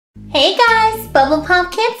Hey guys, Bubble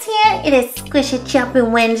Pop Kids here. It is Squish It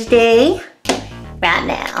Shopping Wednesday right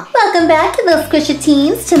now. Welcome back to those Squish-It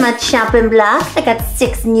teams to my shopping block. I got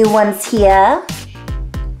 6 new ones here.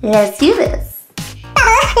 Let's do this.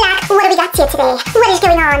 What do we got here today? What is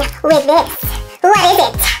going on with this? What is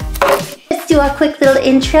it? Let's do our quick little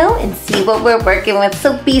intro and see what we're working with.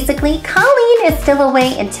 So basically, Colleen is still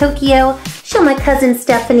away in Tokyo. So my cousin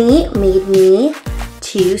Stephanie made me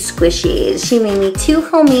 2 squishies. She made me 2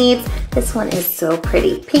 homemades. This one is so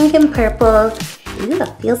pretty, pink and purple. Ooh,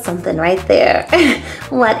 I feel something right there.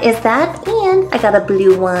 What is that? And I got a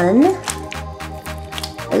blue one.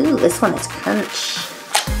 Ooh, this one is crunch.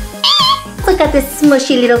 Look at this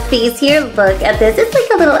smushy little face here. Look at this. It's like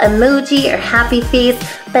a little emoji or happy face,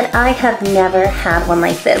 but I have never had one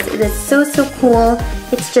like this. It is so cool.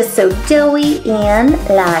 It's just so doughy and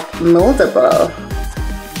like moldable.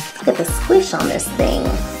 Look at the squish on this thing.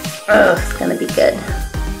 Oh, it's gonna be good.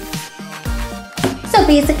 So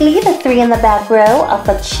basically, the 3 in the back row are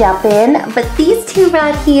for chopping, but these 2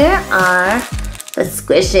 right here are for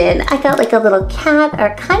squishing. I got like a little cat,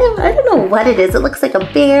 or kind of, I don't know what it is. It looks like a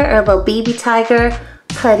bear or a little baby tiger.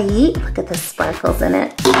 Putty, look at the sparkles in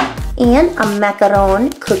it. And a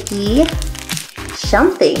macaron cookie.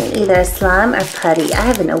 Something, either slime or putty. I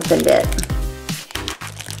haven't opened it.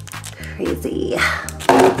 Crazy.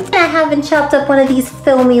 I haven't chopped up one of these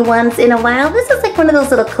filmy ones in a while. This is like one of those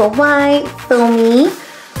little kawaii, filmy,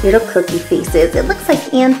 little cookie faces. It looks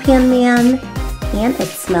like Pan Man, and it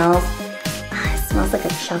smells like a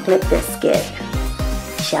chocolate biscuit.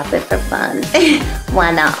 Chop it for fun.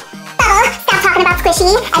 Why not? Stop talking about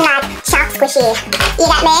squishy and like chop squishy. You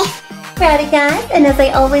got me? Ready guys, and as I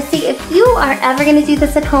always say, if you are ever gonna do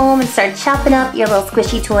this at home and start chopping up your little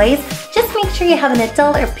squishy toys, just make sure you have an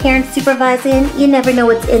adult or parent supervising. You never know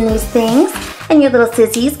what's in these things, and your little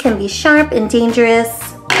sissies can be sharp and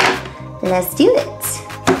dangerous. Let's do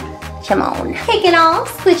it. Come on. Kicking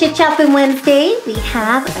off Squish It Chopping Wednesday, we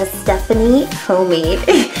have a Stephanie homemade.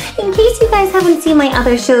 In case you guys haven't seen my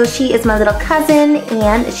other shows, she is my little cousin,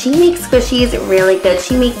 and she makes squishies really good.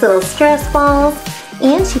 She makes little stress balls,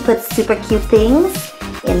 and she puts super cute things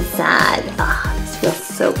inside. Ah, this feels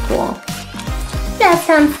so cool. Last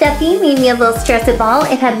time Steffi made me a little stress ball.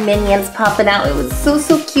 It had minions popping out. It was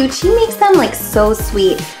so cute. She makes them like so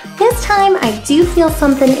sweet. This time I do feel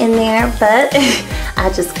something in there, but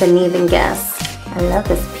I just couldn't even guess. I love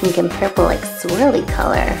this pink and purple like swirly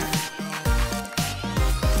color.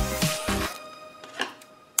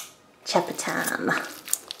 Chopper time.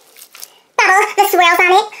 Bubble, the swirls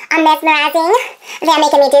on it are mesmerizing. They're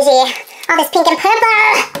making me dizzy. All this pink and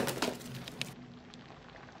purple.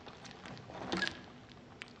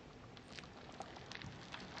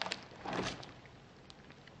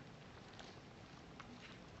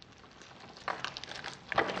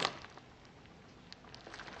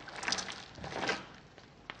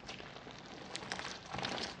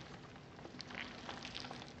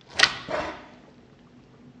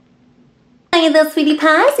 Hey those sweetie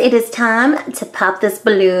pies, it is time to pop this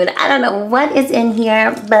balloon. I don't know what is in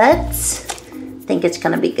here, but I think it's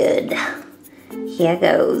gonna be good. Here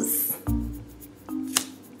goes.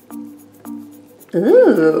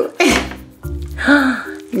 Ooh.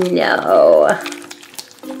 No.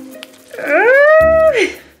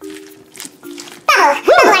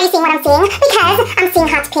 Bubble, are you seeing what I'm seeing? Because I'm seeing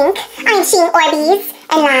hot pink, I'm seeing Orbeez,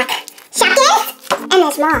 and like Shopkins, and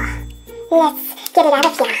there's more. Let's get it out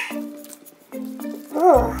of here.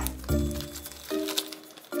 Ooh.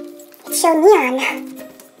 It's so neon.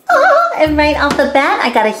 Oh, and right off the bat, I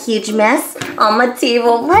got a huge mess on my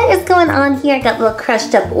table. What is going on here? I got little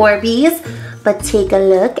crushed up Orbeez, but take a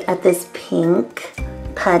look at this pink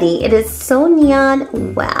putty. It is so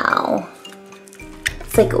neon. Wow.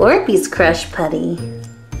 It's like Orbeez Crush putty.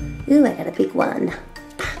 Ooh, I got a big one.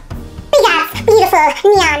 We got beautiful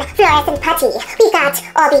neon fluorescent putty. We got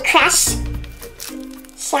Orbeez Crush.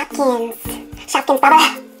 Shopkins. Shopkins Bubble.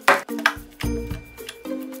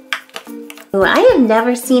 Ooh, I have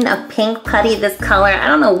never seen a pink putty this color. I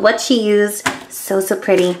don't know what she used. So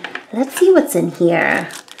pretty. Let's see what's in here.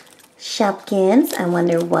 Shopkins. I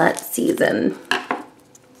wonder what season.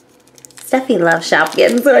 Steffi loves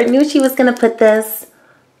Shopkins, so I knew she was gonna put this.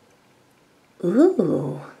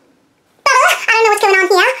 Ooh. I don't know what's going on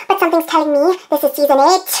here, but something's telling me this is season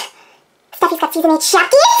 8. Steffi's got season 8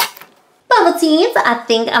 Shopkins. Bubble teens, I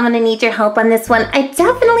think I'm gonna need your help on this one. I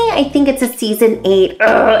think it's a season 8.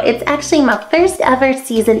 Ugh, it's actually my first ever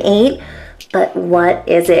season 8, but what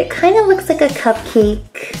is it? Kind of looks like a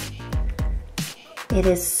cupcake. It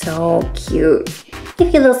is so cute.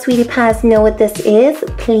 If you little sweetie pies know what this is,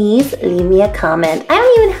 please leave me a comment. I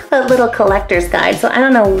don't even have a little collector's guide, so I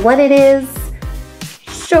don't know what it is.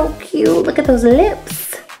 So cute, look at those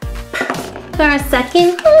lips. For a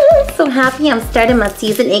second, I'm so happy I'm starting my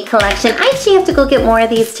season 8 collection. I actually have to go get more of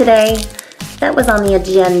these today. That was on the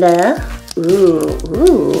agenda.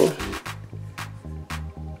 Ooh.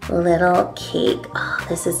 Little cake. Oh,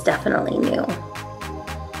 this is definitely new.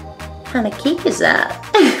 What kind of cake is that?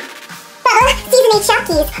 Season 8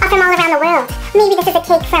 Shopkins are from all around the world. Maybe this is a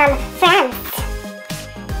cake from France.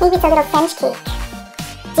 Maybe it's a little French cake.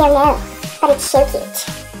 Don't know, but it's so cute.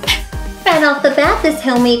 Right off the bat, this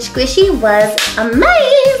homemade squishy was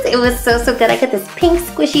amazing. It was so good. I got this pink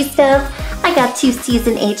squishy stuff. I got 2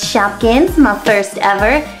 season 8 Shopkins, my first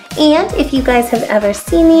ever. And if you guys have ever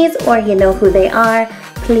seen these or you know who they are,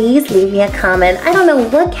 please leave me a comment. I don't know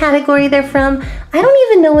what category they're from. I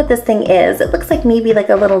don't even know what this thing is. It looks like maybe like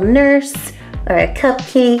a little nurse or a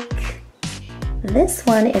cupcake. This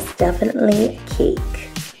one is definitely a cake.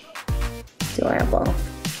 Adorable.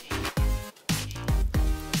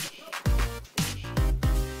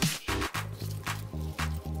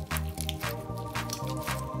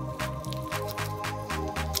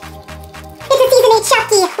 It's a season 8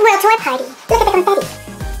 Shopkins World Tour Party. Look at the confetti.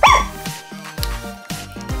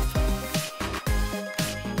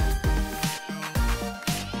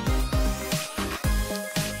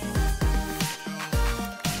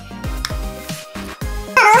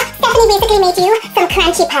 Stephanie basically made you some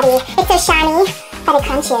crunchy putty. It's so shiny, but it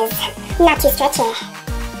crunches. Not too stretchy.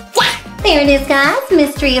 Yeah! There it is, guys.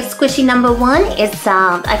 Mystery of squishy number 1 is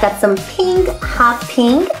solved. I got some pink, hot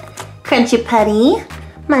pink, crunchy putty,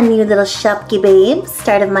 my new little Shopkins babe,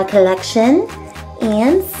 start of my collection,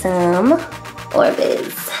 and some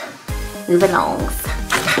Orbeez. Moving alongs.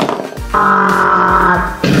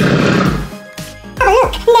 Oh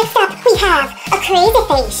look, next up we have a crazy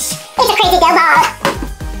fish. It's a crazy dough ball.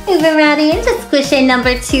 Moving right into squishy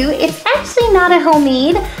number 2. It's actually not a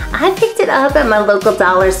homemade. I picked it up at my local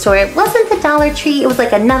dollar store. It wasn't the Dollar Tree, it was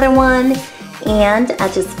like another one. And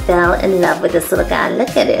I just fell in love with this little guy.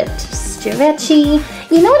 Look at it, stretchy.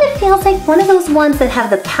 You know what it feels like? One of those ones that have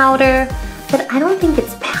the powder, but I don't think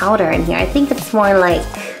it's powder in here. I think it's more like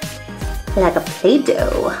a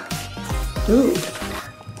Play-Doh. Ooh.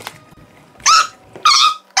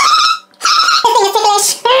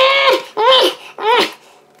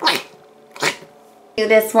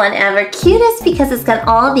 Cutest one ever. Cutest because it's got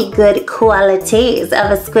all the good qualities of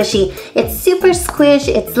a squishy. It's super squish,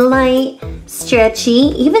 it's light,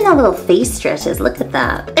 stretchy, even the little face stretches. Look at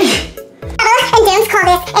that. And don't call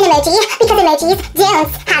this an emoji because emojis don't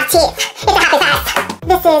have teeth. It's a happy face.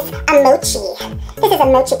 This is a mochi. This is a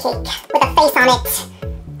mochi cake with a face on it.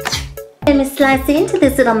 Let me slice into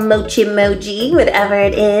this little mochi emoji, whatever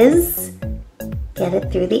it is. Get it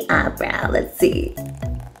through the eyebrow. Let's see.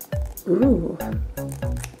 Ooh.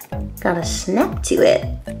 Got a snap to it.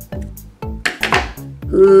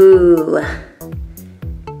 Ooh.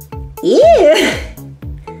 Ew.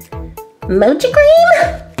 Mochi cream?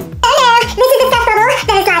 Oh no, this is a stuffed bubble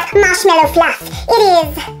that is like marshmallow fluff. It is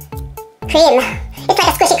cream. It's like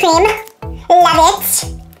a squishy cream. Love it.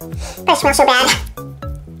 But it smells so bad.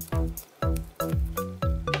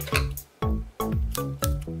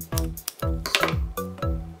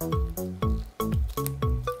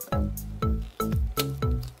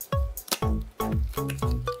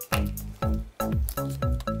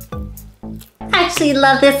 Actually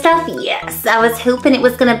love this stuff. Yes, I was hoping it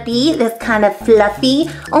was gonna be this kind of fluffy,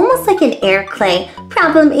 almost like an air clay.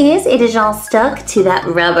 Problem is, it is all stuck to that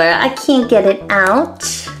rubber. I can't get it out.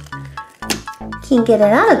 Can't get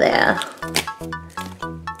it out of there.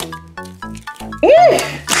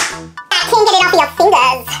 I can't get it off your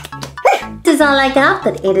fingers. This is all I got,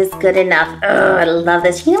 but it is good enough. Oh, I love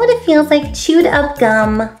this. You know what it feels like? Chewed up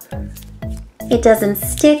gum. It doesn't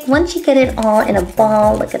stick once you get it all in a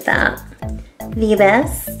ball. Look at that. The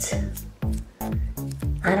best.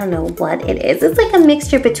 I don't know what it is. It's like a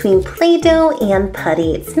mixture between Play-Doh and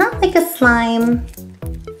putty. It's not like a slime.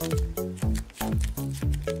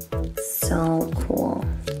 So cool.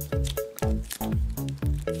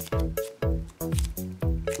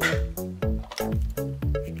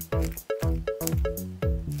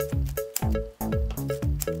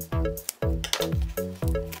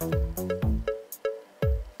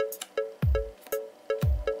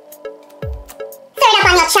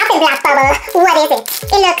 Chopping block bubble. What is it?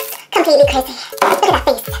 It looks completely crazy. Look at that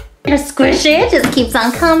face. To squish it, just keeps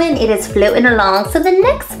on coming. It is floating along. So the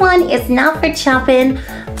next one is not for chopping,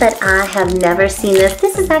 but I have never seen this.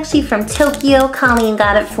 This is actually from Tokyo. Colleen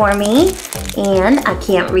got it for me, and I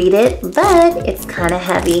can't read it, but it's kind of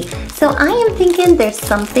heavy. So I am thinking there's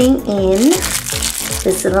something in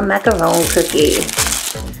this little macaron cookie.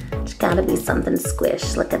 There's gotta be something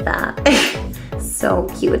squished. Look at that. So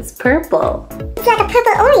cute. It's purple. It's like a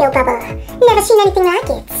purple Oreo bubble. Never seen anything like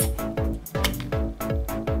it.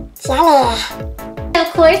 Jelly. Of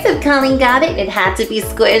course, if Colleen got it, it had to be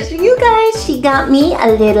squished. You guys, she got me a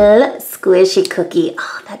little squishy cookie.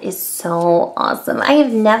 Oh, that is so awesome. I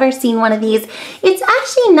have never seen one of these. It's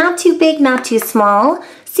actually not too big, not too small.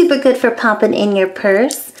 Super good for popping in your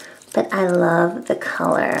purse. But I love the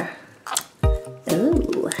color.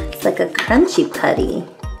 Ooh, it's like a crunchy putty.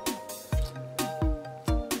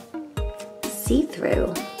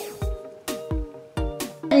 See-through.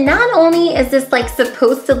 Not only is this like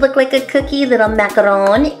supposed to look like a cookie, little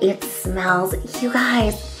macaron, it smells, you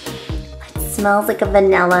guys, it smells like a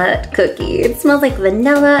vanilla cookie. It smells like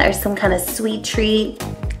vanilla or some kind of sweet treat.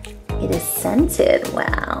 It is scented,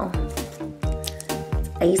 wow.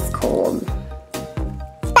 Ice cold.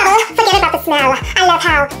 Bubble, forget about the smell. I love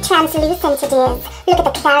how translucent it is. Look at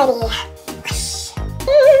the clarity.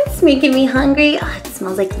 It's making me hungry. Oh, it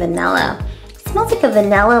smells like vanilla. Smells like a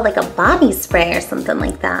vanilla, like a body spray or something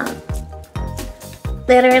like that.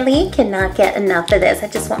 Literally cannot get enough of this. I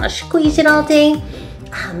just want to squeeze it all day.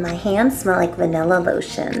 My hands smell like vanilla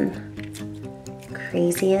lotion.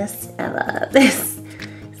 Craziest ever. This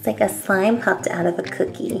is like a slime popped out of a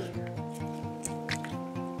cookie.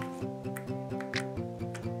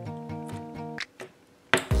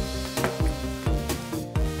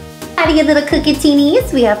 Alrighty, little cookie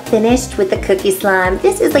teenies, we are finished with the cookie slime.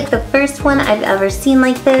 This is like the first one I've ever seen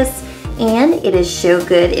like this, and it is so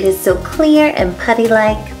good. It is so clear and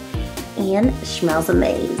putty-like, and smells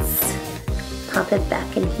amazing. Pop it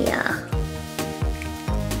back in here.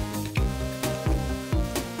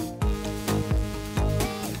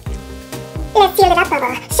 Let's seal it up,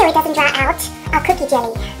 Bubble, so it doesn't dry out our cookie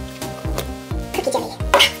jelly. Cookie jelly.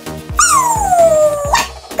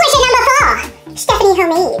 Question number 4. Stephanie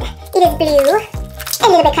homemade. It is blue and a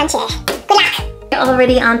little bit crunchy. Good luck.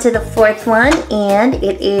 Already on to the 4th one, and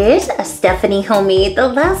it is a Stephanie homemade. The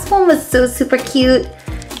last one was so super cute,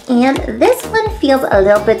 and this one feels a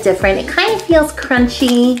little bit different. It kind of feels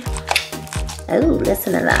crunchy. Oh,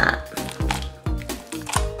 listen to that.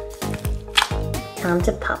 Time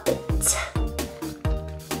to pop it.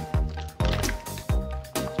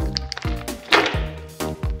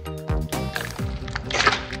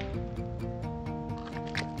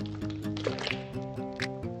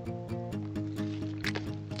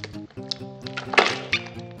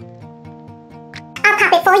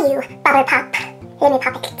 For you, Bubble Pop. Let me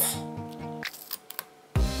pop it.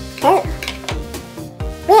 Oh.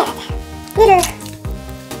 Weird.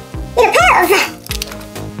 Little pearls!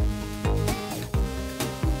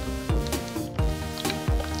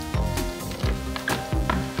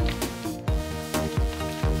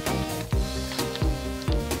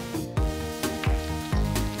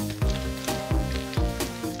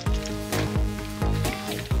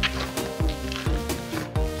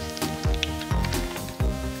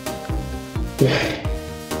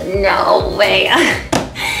 No way.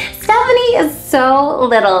 Stephanie is so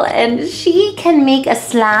little and she can make a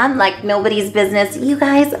slime like nobody's business. You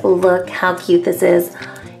guys, look how cute this is.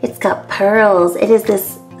 It's got pearls. It is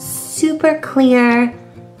this super clear,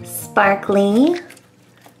 sparkly.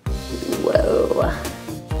 Whoa.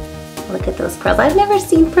 Look at those pearls. I've never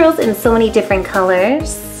seen pearls in so many different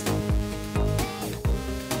colors.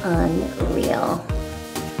 Unreal.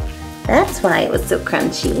 That's why it was so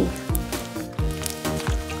crunchy.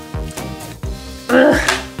 Ugh,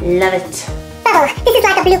 love it. Bubble, this is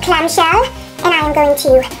like a blue clamshell, and I am going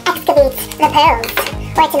to excavate the pearls.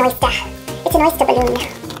 Oh, it's an oyster. It's an oyster balloon.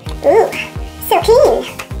 Ooh, so clean.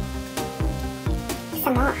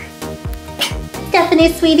 Some more.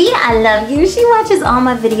 Stephanie, sweetie, I love you. She watches all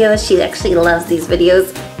my videos. She actually loves these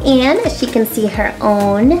videos. And she can see her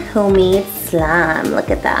own homemade slime. Look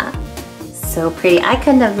at that. So pretty. I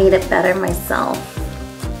couldn't have made it better myself.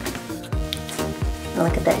 Oh,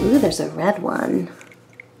 look at that. Ooh, there's a red one.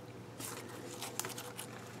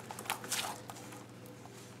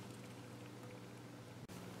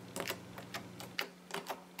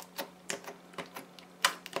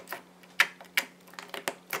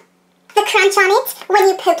 The crunch on it, when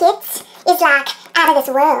you poke it, is like out of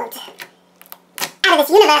this world. Out of this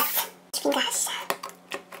universe. Fingers.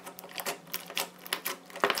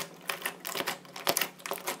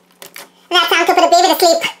 That sound could put a baby to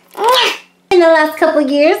sleep. In the last couple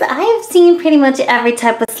years, I have seen pretty much every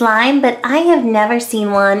type of slime, but I have never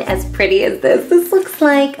seen one as pretty as this. This looks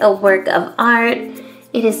like a work of art.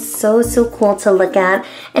 It is so cool to look at.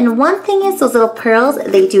 And one thing is those little pearls,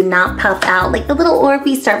 they do not pop out. Like the little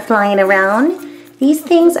Orbeez start flying around. These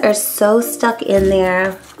things are so stuck in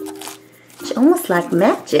there. It's almost like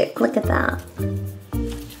magic. Look at that.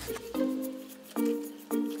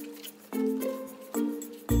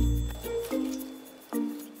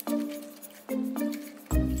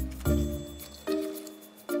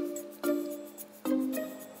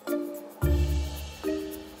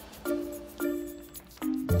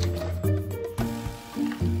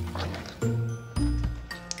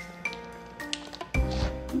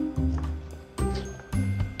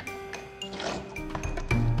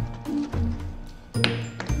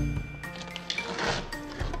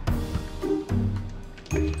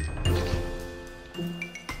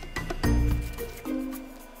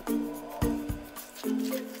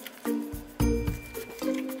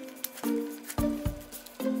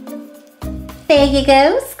 There you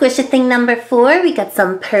go, squish-it thing number 4. We got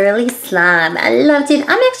some pearly slime. I loved it.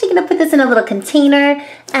 I'm actually gonna put this in a little container,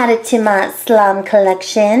 add it to my slime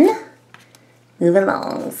collection. Move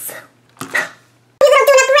along.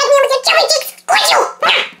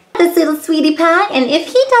 This little sweetie pie, and if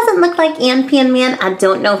he doesn't look like Pan Man, I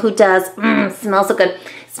don't know who does. Smells so good.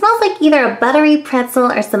 Smells like either a buttery pretzel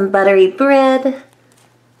or some buttery bread.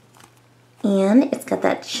 And it's got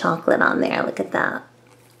that chocolate on there, look at that.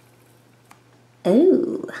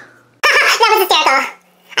 Ooh. That was hysterical.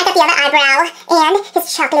 I got the other eyebrow and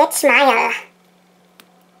his chocolate smile.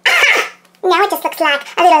 Now it just looks like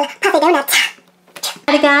a little puffy donut.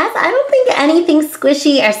 Alright guys, I don't think anything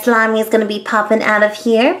squishy or slimy is going to be popping out of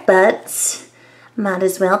here, but might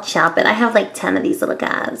as well chop it. I have like 10 of these little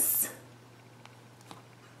guys.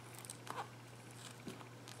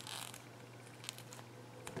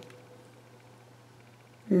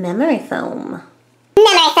 Memory foam.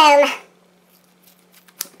 Memory foam.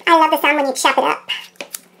 I love the sound when you chop it up.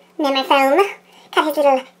 Memory foam. Got his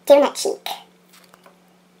little donut cheek.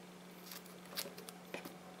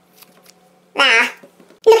 Ah.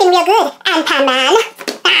 Looking real good, Pan Man.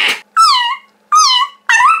 Ah.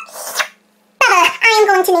 Bubba, I am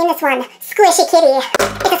going to name this one Squishy Kitty.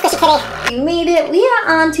 It's a Squishy Kitty. We made it. We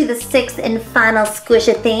are on to the 6th and final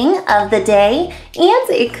squish-it thing of the day, and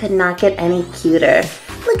it could not get any cuter.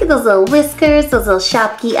 Look at those little whiskers, those little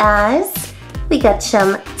Shopkins eyes. We got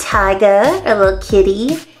some tiger, a little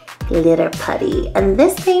kitty, glitter putty. And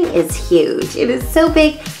this thing is huge. It is so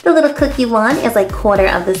big. The little cookie one is like 1/4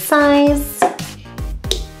 of the size.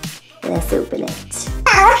 Let's open it.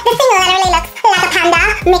 Oh, this thing literally looks like a panda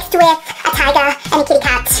mixed with a tiger and a kitty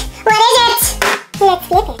cat. What is it? Let's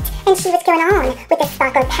flip it and see what's going on with the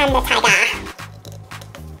sparkle panda tiger.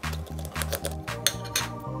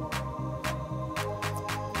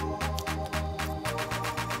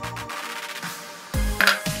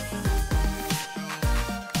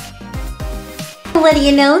 What do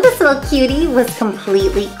you know? This little cutie was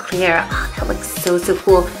completely clear. Oh, that looks so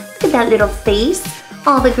cool. Look at that little face.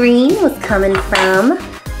 All the green was coming from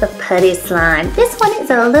the putty slime. This one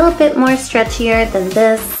is a little bit more stretchier than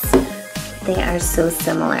this. They are so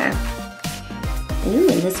similar. Ooh,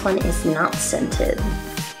 and this one is not scented.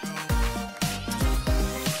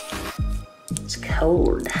 It's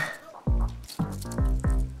cold.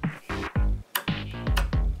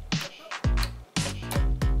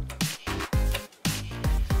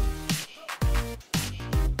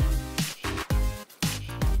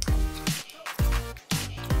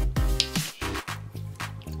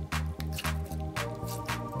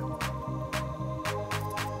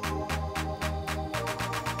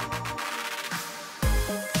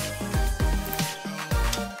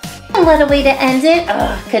 What a way to end it.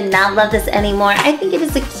 Oh, could not love this anymore. I think it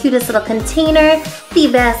is the cutest little container. The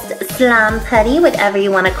best slime putty, whatever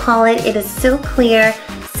you want to call it. It is so clear.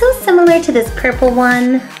 So similar to this purple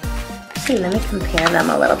one. Actually, let me compare them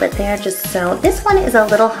a little bit. They are just so... This one is a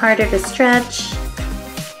little harder to stretch.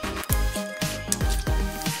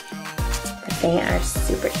 But they are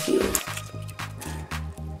super cute.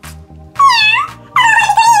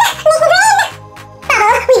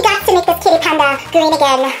 Oh, we got to make this kitty panda green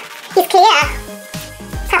again. He's clear.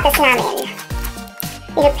 Pop the slime in.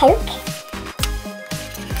 Little poke.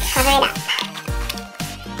 Cover it up.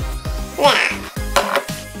 There.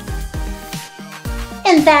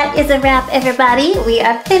 And that is a wrap, everybody. We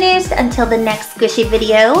are finished until the next squishy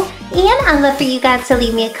video. And I'd love for you guys to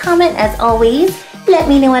leave me a comment as always. Let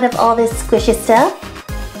me know out of all this squishy stuff,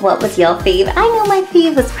 what was your fave? I know my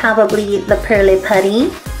fave was probably the pearly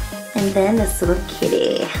putty. And then this little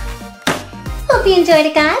kitty. Hope you enjoyed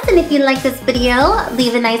it, guys, and if you liked this video,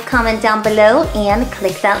 leave a nice comment down below and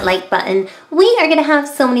click that like button. We are going to have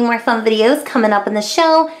so many more fun videos coming up in the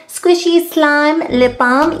show. Squishy, slime, lip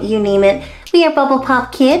balm, you name it. We are Bubble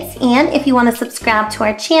Pop Kids, and if you want to subscribe to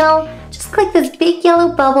our channel, just click this big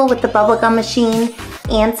yellow bubble with the bubblegum machine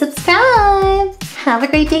and subscribe. Have a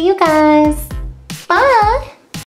great day, you guys. Bye.